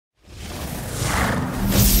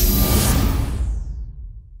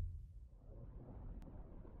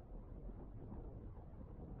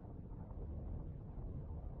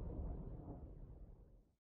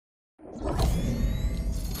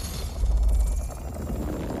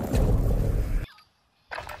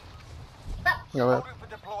Go ahead. For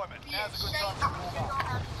deployment. Now's a good time to warm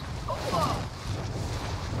up.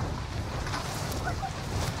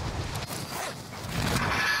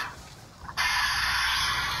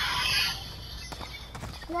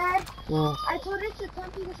 Dad, I told her to come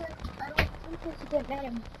because I don't think she should get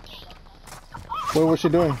mad. What was she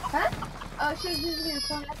doing? Huh? Oh, she was using her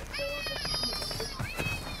phone at the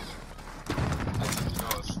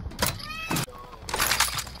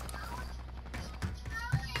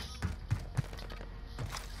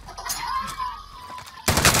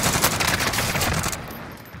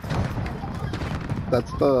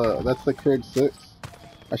That's the Craig 6.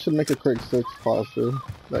 I should make a Craig 6 pause too.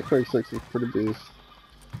 That Craig 6 is pretty beast.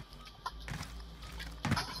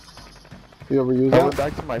 You ever use Going it?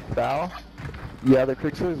 back to my foul. Yeah, the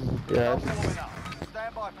Craig 6. Yeah.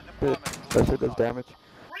 That shit does damage.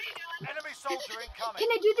 Enemy soldier incoming. Can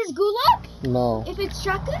I do this gulag? No. If it's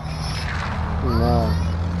shotgun? No.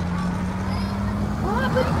 Oh,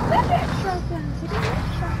 but it's better at shotguns. It is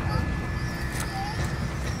shotguns.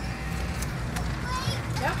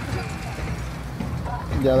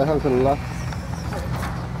 Ya, deja el celular.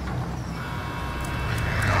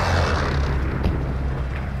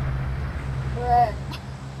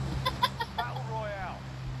 Battle Royale.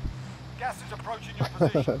 Gas is approaching your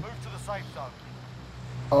position. Move to the safe zone.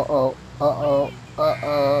 Uh-oh. Uh-oh.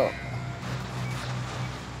 Uh-oh.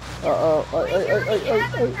 Uh-oh.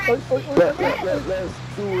 Let's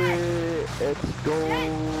do it. Let's go.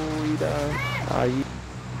 Ahí.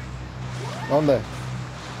 ¿Dónde?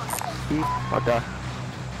 Acá.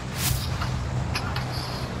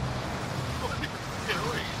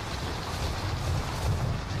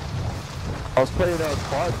 I was playing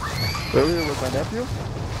quad earlier with my nephew.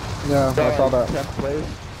 Yeah, I saw that. 10th place.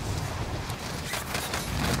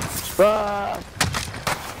 Ah!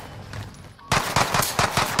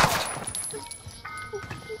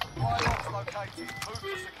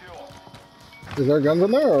 Is there guns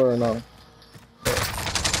in there or no?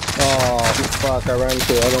 Oh, fuck, I ran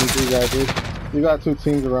into LMG guy, dude. You got two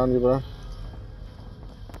teams around you, bro.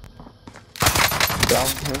 Down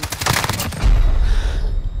him.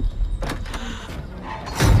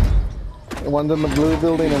 One's in the blue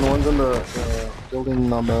building and one's in the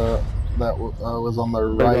building on the that was on the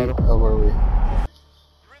right of where we. You're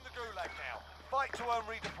in the gulag now. Fight to earn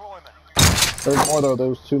redeployment. There's more though.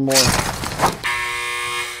 There's two more.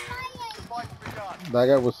 Fight's begun. That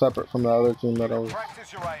guy was separate from the other team that I was.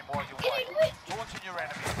 Practice your aim while you wait. Taunting your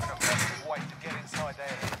enemies is an effective way to get inside their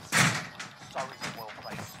heads. So is a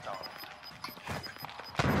well-placed stone.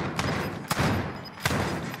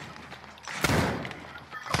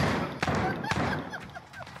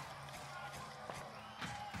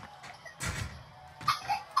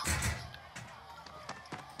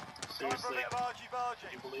 Seriously, Vargy. can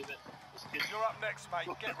you believe it? This kid, You're up next, mate.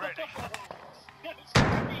 Get ready.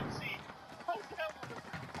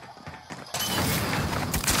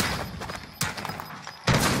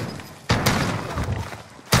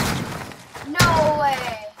 No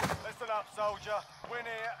way. Listen up, soldier. Win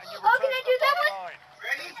here and you Oh, return can I to do the that front one? line.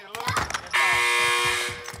 If you lose, you're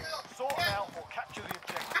done. Sort them out or capture the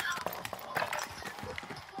objective.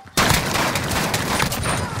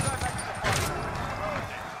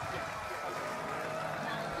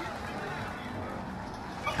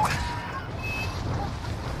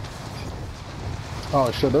 Oh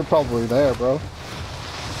shit, they're probably there, bro.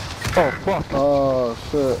 Oh fuck. Oh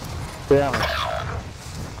shit. Damn.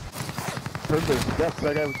 Heard this. Yes,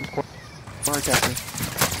 that guy was just corner catching.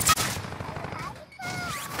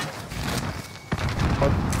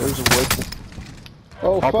 Oh, there's a wood.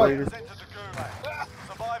 Oh fuck. Operator. Sent to the gulag.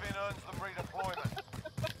 Surviving earns them redeployment.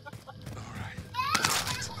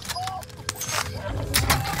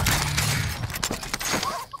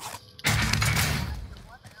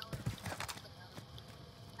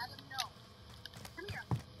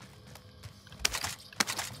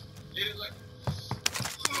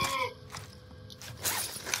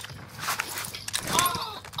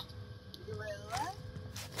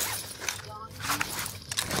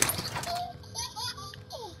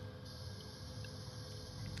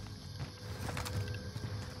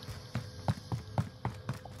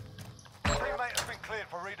 Teammate has been cleared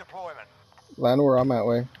for redeployment. Land where I'm at,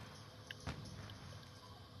 way.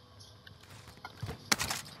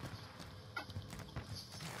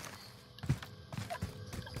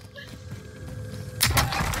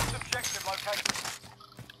 This objective located.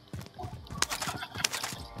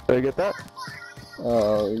 Did I get that?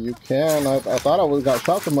 You can. I thought I would got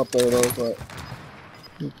shot from up there though, but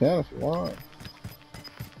you can if you want.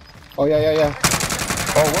 Oh yeah.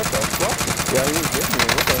 Oh, what the fuck? Yeah, he was getting me.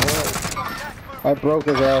 What the hell? I broke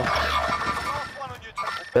his ass. Last one on your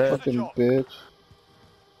team. Fucking bitch.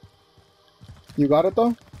 You got it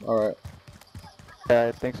though? Alright. Yeah,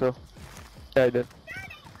 I think so. Yeah, I did.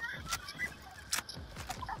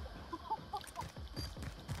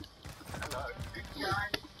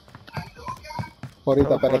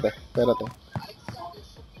 Ahorita, Oh, fuck. espérate, espérate.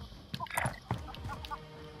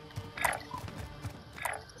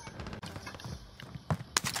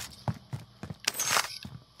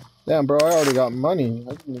 Damn, bro, I already got money.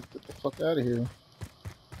 I just need to get the fuck out of here.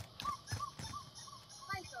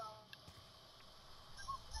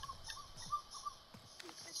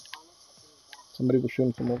 Somebody was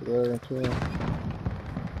shooting from over there too.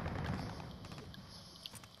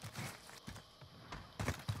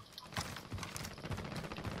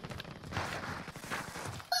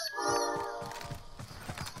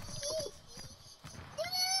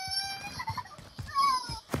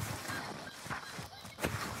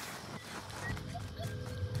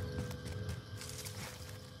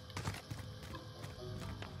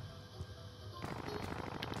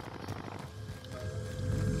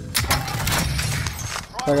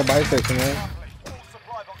 Like a buy station, right? All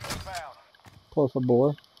supply boxes found. Close up,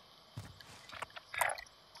 boy.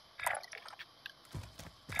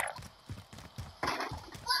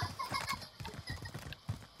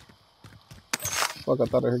 Fuck, I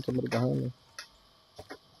thought I heard somebody behind me.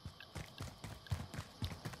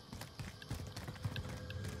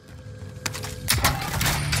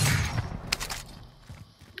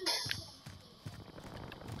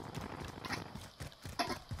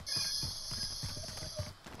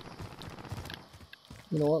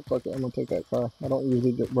 You know what? Fuck it, I'm gonna take that car. I don't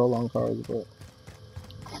usually get roll on cars, but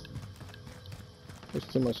there's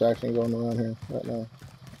too much action going around here right now.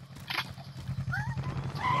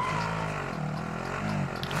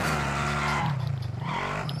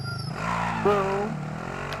 Bro.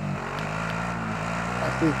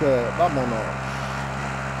 Así que, vámonos.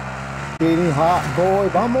 Getting hot, boy,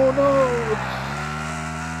 vámonos.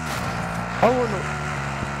 I wanna.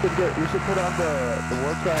 You should put on the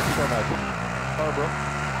war tracks on that. Oh, bro.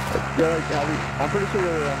 Yeah, like, I'm pretty sure they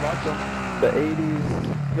unlocked them. The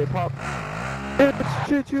 80s hip hop. It's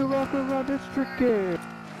shit you rock around, it's tricky.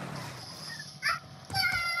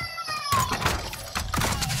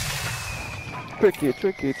 Tricky.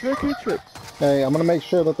 Hey, I'm gonna make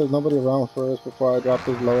sure that there's nobody around first before I drop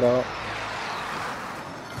this loadout.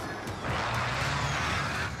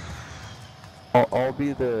 I'll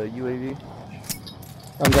be the UAV.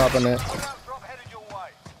 I'm dropping it. Drop headed your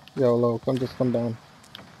way. Yo, low, just come down.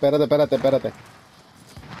 Espérate.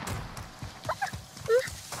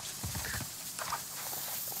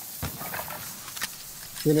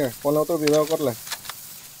 Junior, ponle otro video, corre.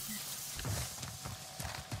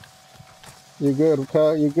 You good,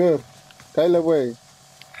 okay? You good. Kyle, güey.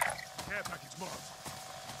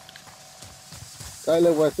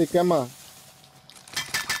 Kyle, güey, sí quema.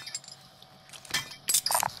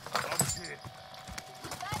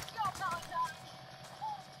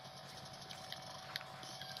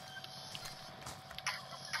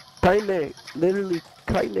 Kyle, literally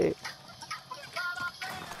Kyle.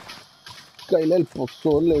 Kyle el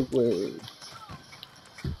pozole, güey.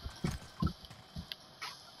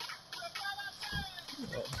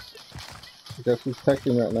 I guess who's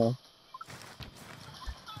texting right now?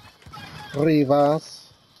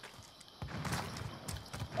 Rivas.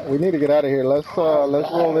 We need to get out of here. Let's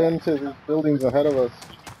roll into these buildings ahead of us.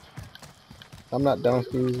 I'm not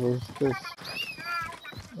downstairs. Where's this?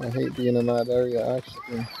 I hate being in that area,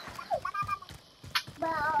 actually.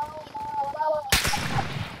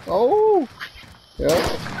 Oh! Yep.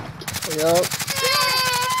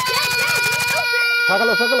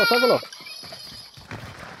 Sácalo.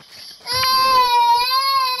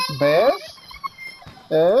 ¿Ves?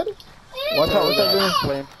 Ed? Watch out,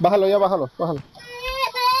 Junior. Bájalo.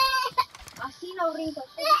 Así no brinco.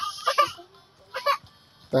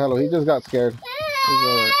 Déjalo, he just got scared. He's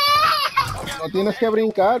alright. No tienes que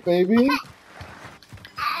brincar, baby.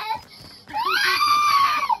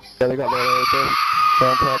 Yeah, they got right there.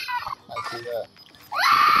 On top. I see that.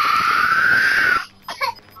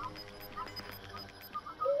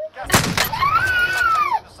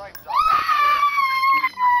 In the safe zone.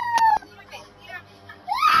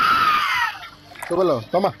 Súbelo.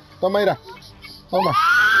 Toma, Ira. Toma.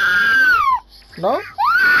 No?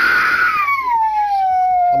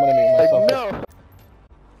 I'm gonna mute myself. No!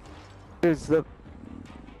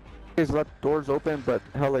 Is left doors open, but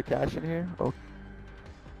hella cash in here? Oh.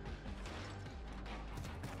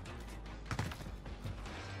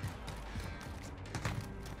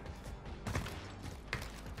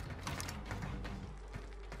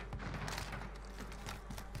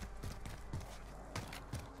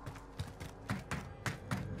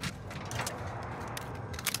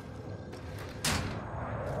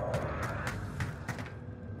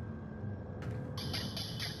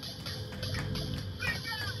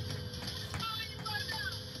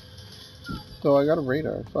 So I got a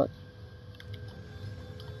radar. Fuck.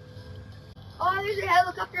 Oh, there's a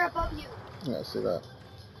helicopter above you. Yeah, I see that.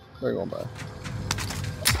 They're going by.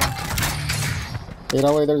 You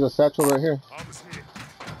know, wait, there's a satchel right here.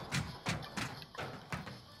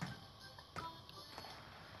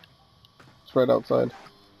 It's right outside.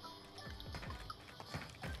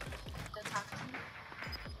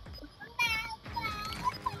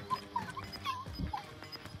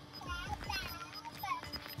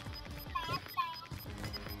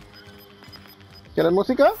 ¿Quieres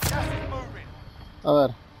música? A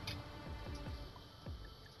ver.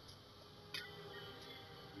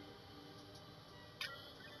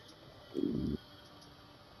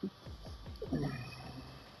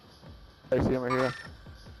 I see him right here.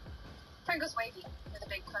 Pringle's wavy with a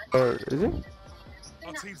big punch. Or is he?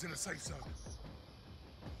 Our team's in a safe zone.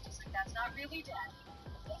 It's like, that's not really dead.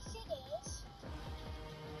 Yes, it is.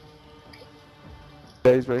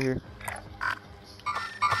 Yeah, he's right here.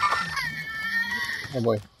 Oh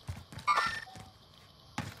boy.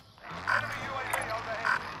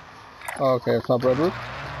 Oh, okay, it's not Red Roof.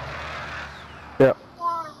 Yeah.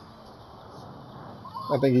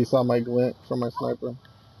 I think he saw my glint from my sniper.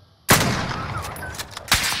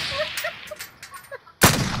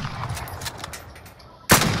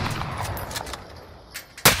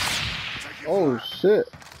 Oh shit.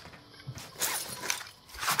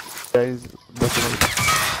 Yeah, he's looking at me.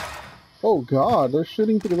 Oh god, they're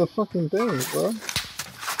shooting through the fucking thing, bro.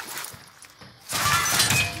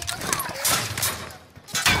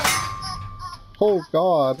 Oh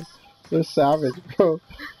god, they're savage, bro.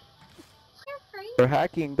 They're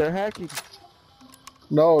hacking, they're hacking.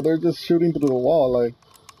 No, they're just shooting through the wall, like,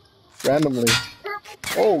 randomly.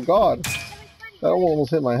 Oh god, that almost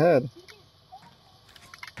hit my head.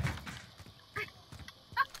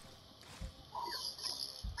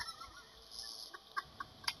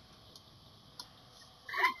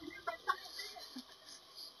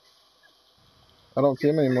 I don't see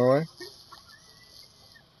him anymore, right?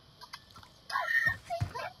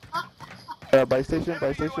 Buy station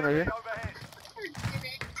right here. Enemy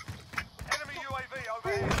UAV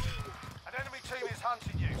overhead. An enemy team is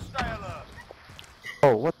hunting you. Stay alert.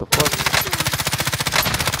 Oh, what the fuck?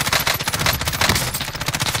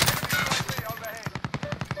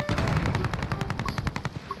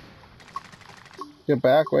 Get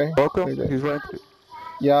back, way. Broke him? He's right.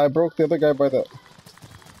 Yeah, I broke the other guy by the.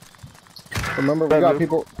 Remember, we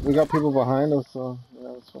got people behind us, so yeah,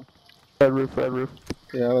 that's fine. Red roof, red roof.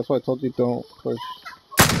 Yeah, that's why I told you don't push.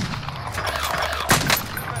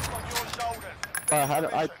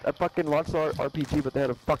 I fucking launched our RPG, but they had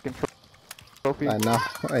a fucking trophy. I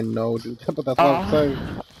know, dude. But that's what I'm saying.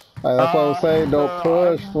 That's what I'm saying. Don't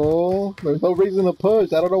push, fool. There's no reason to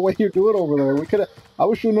push. I don't know what you're doing over there. I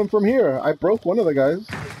was shooting them from here. I broke one of the guys.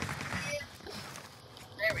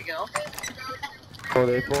 There we go. Oh,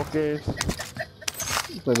 they focus.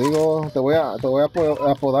 Te digo, te voy a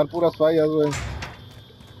apodar puras fallas, güey.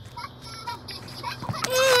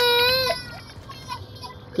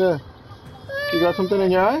 ¿Qué? You got something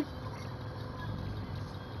in your eye?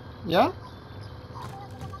 Yeah?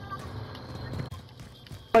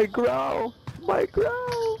 My growl! My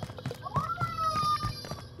growl!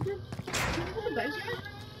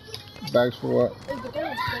 Bags for what?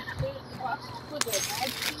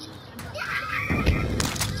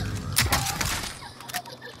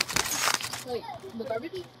 Like, the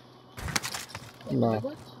garbage? No.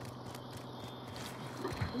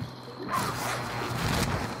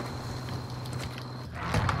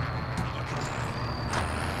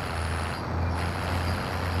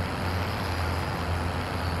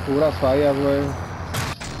 Puras fallas, güey.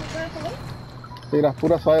 Sí, las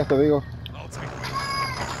puras fallas, te digo.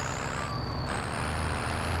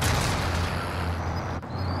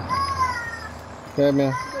 ¿Qué,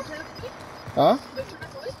 mía? ¿Ah?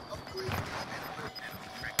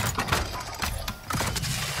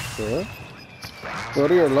 Sure. Go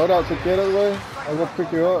to your loadout si quieres, güey. I'll go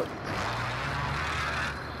pick you up.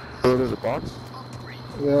 Oh, there's a box?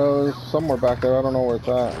 Yeah, it's somewhere back there. I don't know where it's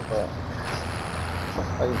at, but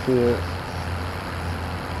I can see it.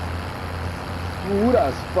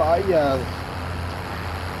 Puras fallas.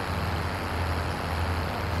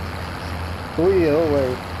 Tú y yo,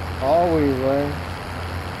 güey. Always, man.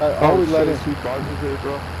 Always letting. Two boxes here,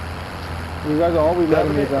 bro. You guys are always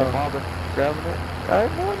letting me down. Grabbing it. No.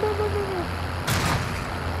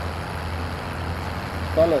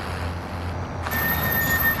 Dale.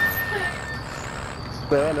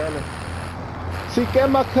 Dale. Sí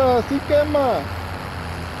quema, cuz. Sí quema.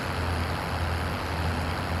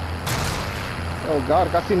 Oh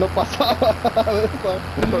God, casi no pasaba.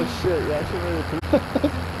 Oh shit, yeah, I should really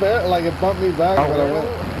Like it bumped me back, but I went.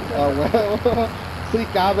 Oh well. Sí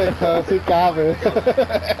cabe, cuz, sí cabe.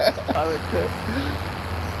 I would quit.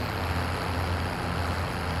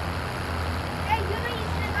 Hey, you know you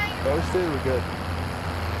said I am. Oh, stay, we're good.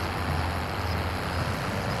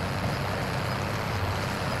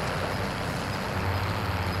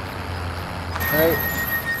 Hey,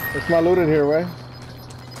 it's not looted here, right?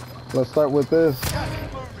 Let's start with this.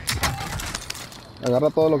 Agarra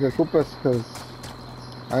todo lo que ocupes, cause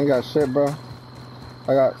I ain't got shit, bro.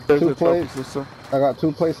 I got There's 2 plates. system. I got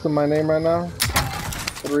 2 plates to my name right now.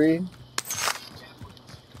 3.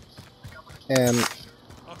 And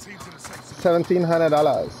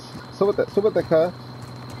 $1,700. Súbete, cuz.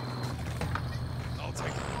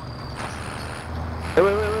 Hey,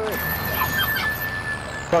 wait.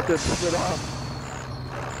 Fucking slid off.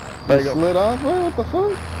 There you go. Slid off? Wait, what the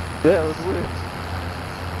fuck? Yeah, it was weird.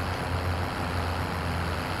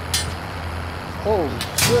 Oh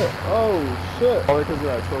shit, oh shit. Probably because of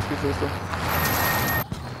that trophy system.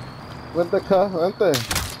 Vente, cuz, vente.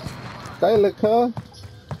 Cállate, cuz.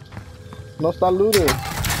 No está looted.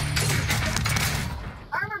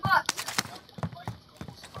 Armor box.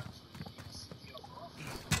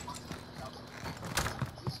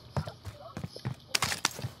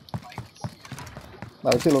 A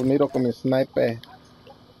ver si los miro con mi sniper.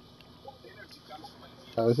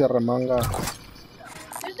 A ver si arremanga.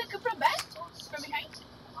 There's the from back? From behind?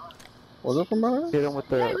 Was it from behind? Hit him with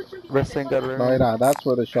the wrestling gun. No, yeah, that's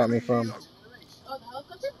where they shot me from. Oh, the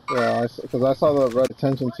helicopter? Yeah, because I saw the red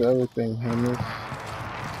attention to everything. Homies.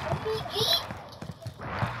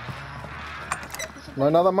 No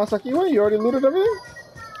hay nada más aquí, güey. You already looted everything?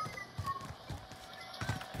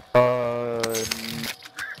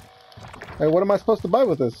 Hey, what am I supposed to buy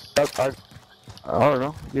with this? I don't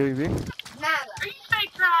know. UAV? Nada. Are you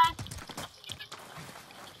fake, Rod?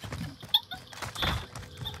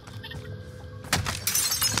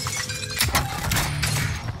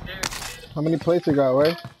 How many plates you got,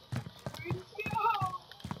 right?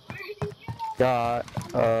 Got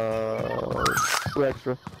 2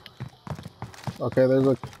 extra. Okay, there's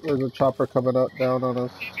a chopper coming up down on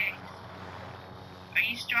us. Are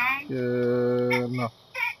you strong? Yeah, no.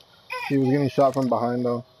 He was getting shot from behind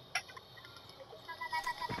though.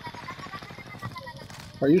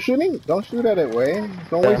 Are you shooting? Don't shoot at it, Way.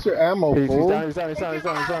 Don't waste your ammo, fool. He's down.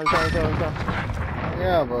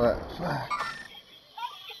 Yeah, but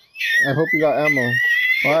I hope you got ammo.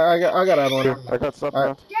 Well, I got ammo. I got stuff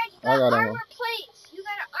now. I got ammo. Plates. You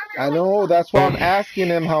got I know, that's why I'm asking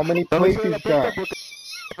him how many plates he's got.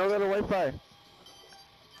 No got a Wi-Fi.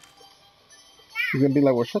 He's gonna be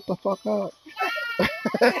like, well, shut the fuck up.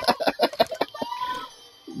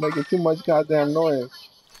 Making too much goddamn noise.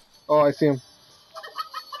 Oh, I see him.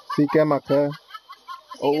 See quema, cuz.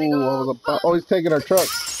 Oh, he's taking our truck.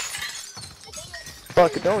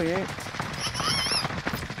 Fuck it, no he ain't.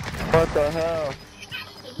 What the hell?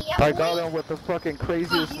 I got him with the fucking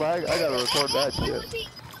craziest flag. I gotta record that shit.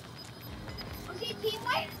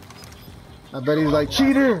 I bet he's like,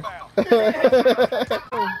 cheater!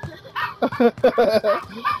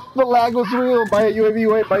 The lag was real. Buy a UAV,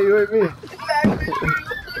 wait, buy a UAV.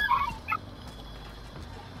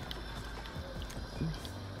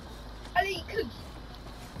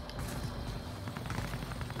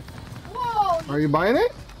 Are you buying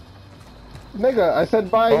it? Nigga, I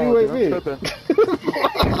said buy a UAV.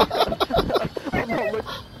 I'm not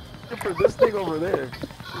looking for this thing over there.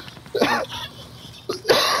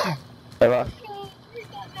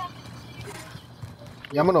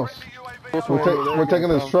 Vámonos. We're taking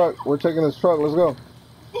this truck. We're taking this truck. Let's go.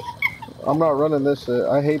 I'm not running this shit.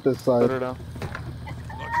 I hate this side.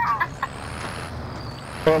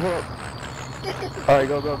 Alright,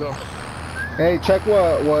 go. Hey, check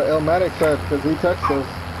what Elmatic said, because he texted us.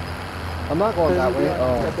 I'm not going that way.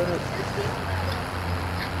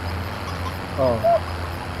 Oh.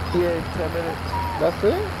 Yeah, 10 minutes. That's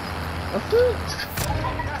it? That's it?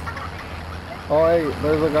 Oh, hey,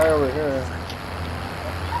 there's a guy over here.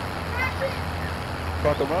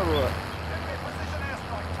 Fuck him up or what?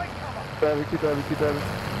 Keep driving.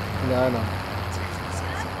 Yeah, I know.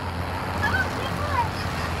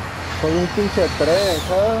 Soy un pinche tren,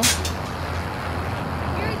 huh?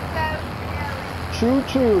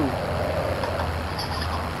 Choo-choo.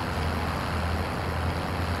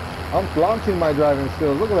 I'm flaunting my driving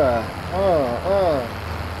skills. Look at that.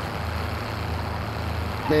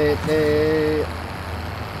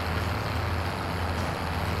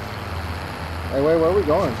 Hey, wait, where are we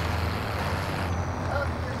going?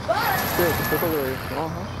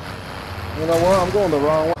 You know what? I'm going the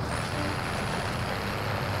wrong way.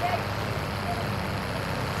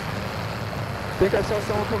 think I saw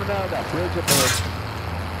someone coming out of that bridge up there.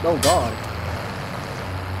 Oh God.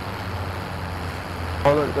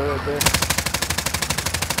 Oh look, they're right there.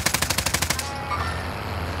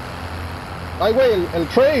 Ay, güey, el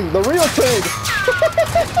train, the real train.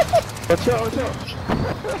 Watch out, watch out.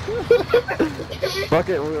 Fuck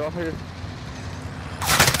it, we're off here.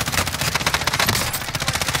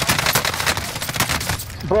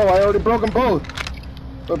 Bro, I already broke them both.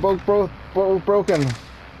 They're both broken.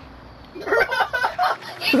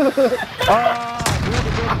 Ah!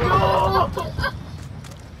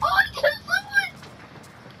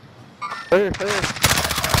 Here.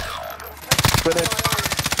 Finish.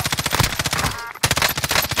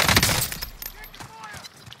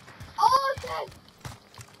 Oh, Dad.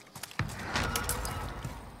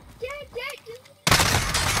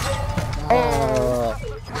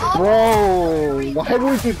 Bro, why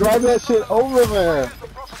would you drive that shit over there?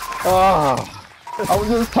 I was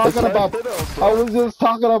just talking about. The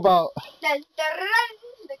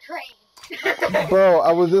train. Bro,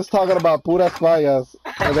 I was just talking about puras fallas,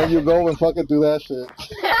 and then you go and fucking do that shit.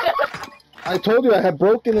 I told you I had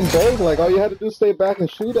broken them both. Like all you had to do is stay back and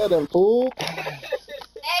shoot at them, fool.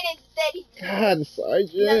 God,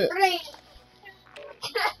 Sergeant. The train.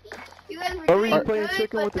 You guys Why were you doing playing good,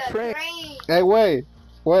 chicken with but the train? Hey, wait.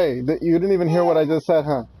 You didn't even hear what I just said,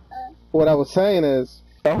 huh? What I was saying is,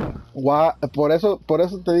 Oh. why? Por eso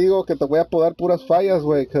te digo que te voy a apodar puras fallas,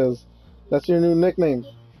 güey, because that's your new nickname.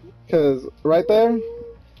 Because right there,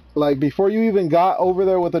 like before you even got over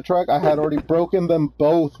there with the truck, I had already broken them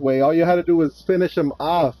both, way. All you had to do was finish them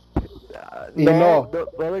off. No, the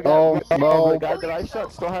other guy, no. the guy that I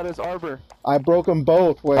shot still had his armor. I broke them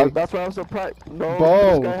both, way. That's why I was surprised. No,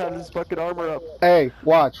 Both. this guy had his fucking armor up. Hey,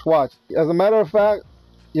 watch. As a matter of fact,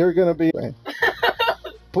 you're gonna be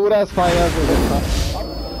puras fallas.